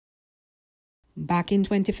Back in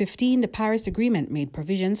 2015, the Paris Agreement made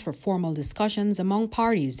provisions for formal discussions among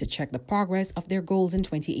parties to check the progress of their goals in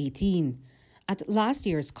 2018. At last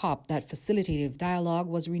year's COP, that facilitative dialogue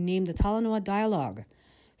was renamed the Talanoa Dialogue.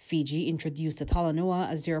 Fiji introduced the Talanoa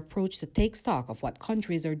as their approach to take stock of what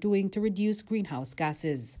countries are doing to reduce greenhouse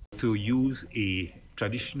gases. To use a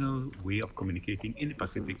traditional way of communicating in the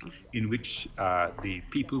Pacific in which the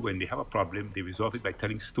people, when they have a problem, they resolve it by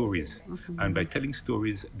telling stories. And by telling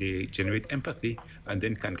stories, they generate empathy and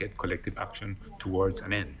then can get collective action towards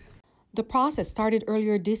an end. The process started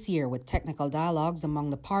earlier this year with technical dialogues among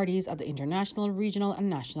the parties at the international, regional, and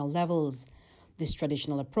national levels. This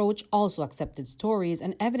traditional approach also accepted stories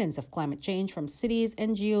and evidence of climate change from cities,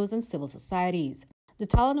 NGOs, and civil societies. The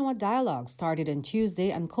Talanoa Dialogue started on Tuesday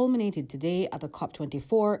and culminated today at the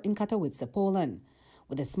COP24 in Katowice, Poland,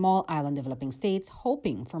 with the small island developing states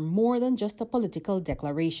hoping for more than just a political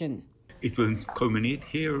declaration. It will culminate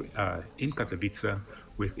here in Katowice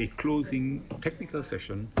with a closing technical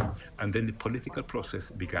session, and then the political process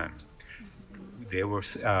began. There were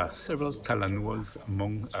several Talanoas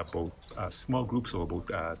among about small groups of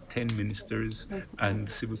about 10 ministers and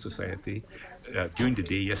civil society during the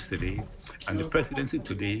day yesterday. And the presidency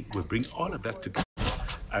today will bring all of that together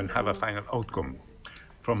and have a final outcome.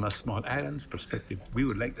 From a small island's perspective, we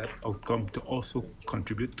would like that outcome to also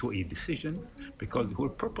contribute to a decision, because the whole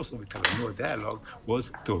purpose of the Talanoa Dialogue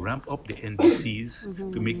was to ramp up the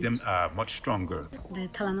NDCs to make them much stronger. The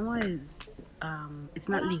Talanoa is, it's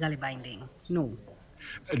not legally binding, no.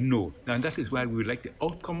 No, and that is why we would like the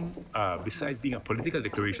outcome, besides being a political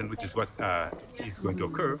declaration, which is what is going to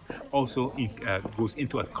occur, also goes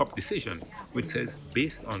into a COP decision, which says,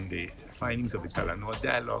 based on the findings of the Talanoa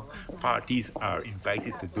Dialogue, parties are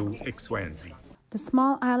invited to do X, Y, and Z. The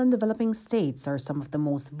small island developing states are some of the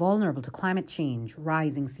most vulnerable to climate change.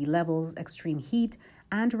 Rising sea levels, extreme heat,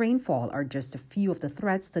 and rainfall are just a few of the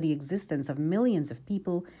threats to the existence of millions of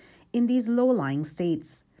people in these low-lying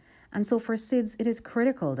states. And so for SIDS, it is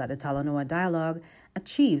critical that the Talanoa Dialogue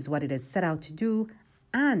achieves what it has set out to do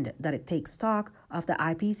and that it takes stock of the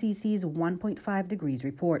IPCC's 1.5 degrees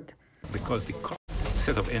report. Because the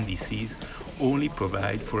set of NDCs only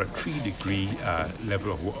provide for a 3-degree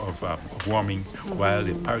level of warming, while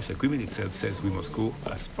the Paris Agreement itself says we must go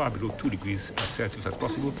as far below 2 degrees Celsius as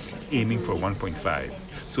possible, aiming for 1.5.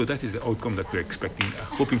 So that is the outcome that we're expecting,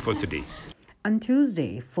 hoping for today. On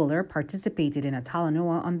Tuesday, Fuller participated in a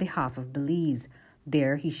Talanoa on behalf of Belize.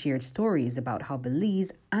 There, he shared stories about how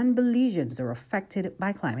Belize and Belizeans are affected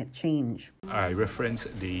by climate change. I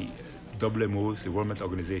referenced the WMO's, the World Met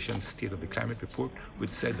Organization's State of the Climate Report,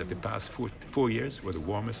 which said that the past four years were the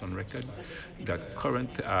warmest on record, that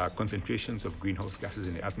current concentrations of greenhouse gases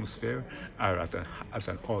in the atmosphere are at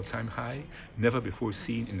an all-time high, never before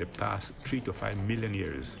seen in the past 3 to 5 million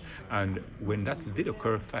years. And when that did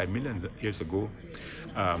occur 5 million years ago,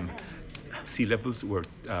 sea levels were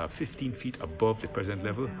 15 feet above the present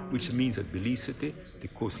level, which means that Belize City, the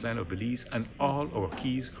coastline of Belize, and all our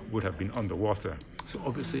keys would have been underwater. So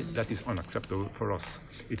obviously that is unacceptable for us.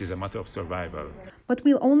 It is a matter of survival. But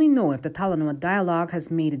we'll only know if the Talanoa Dialogue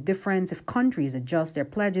has made a difference if countries adjust their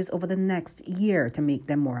pledges over the next year to make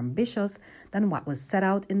them more ambitious than what was set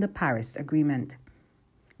out in the Paris Agreement.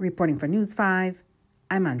 Reporting for News 5,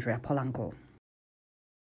 I'm Andrea Polanco.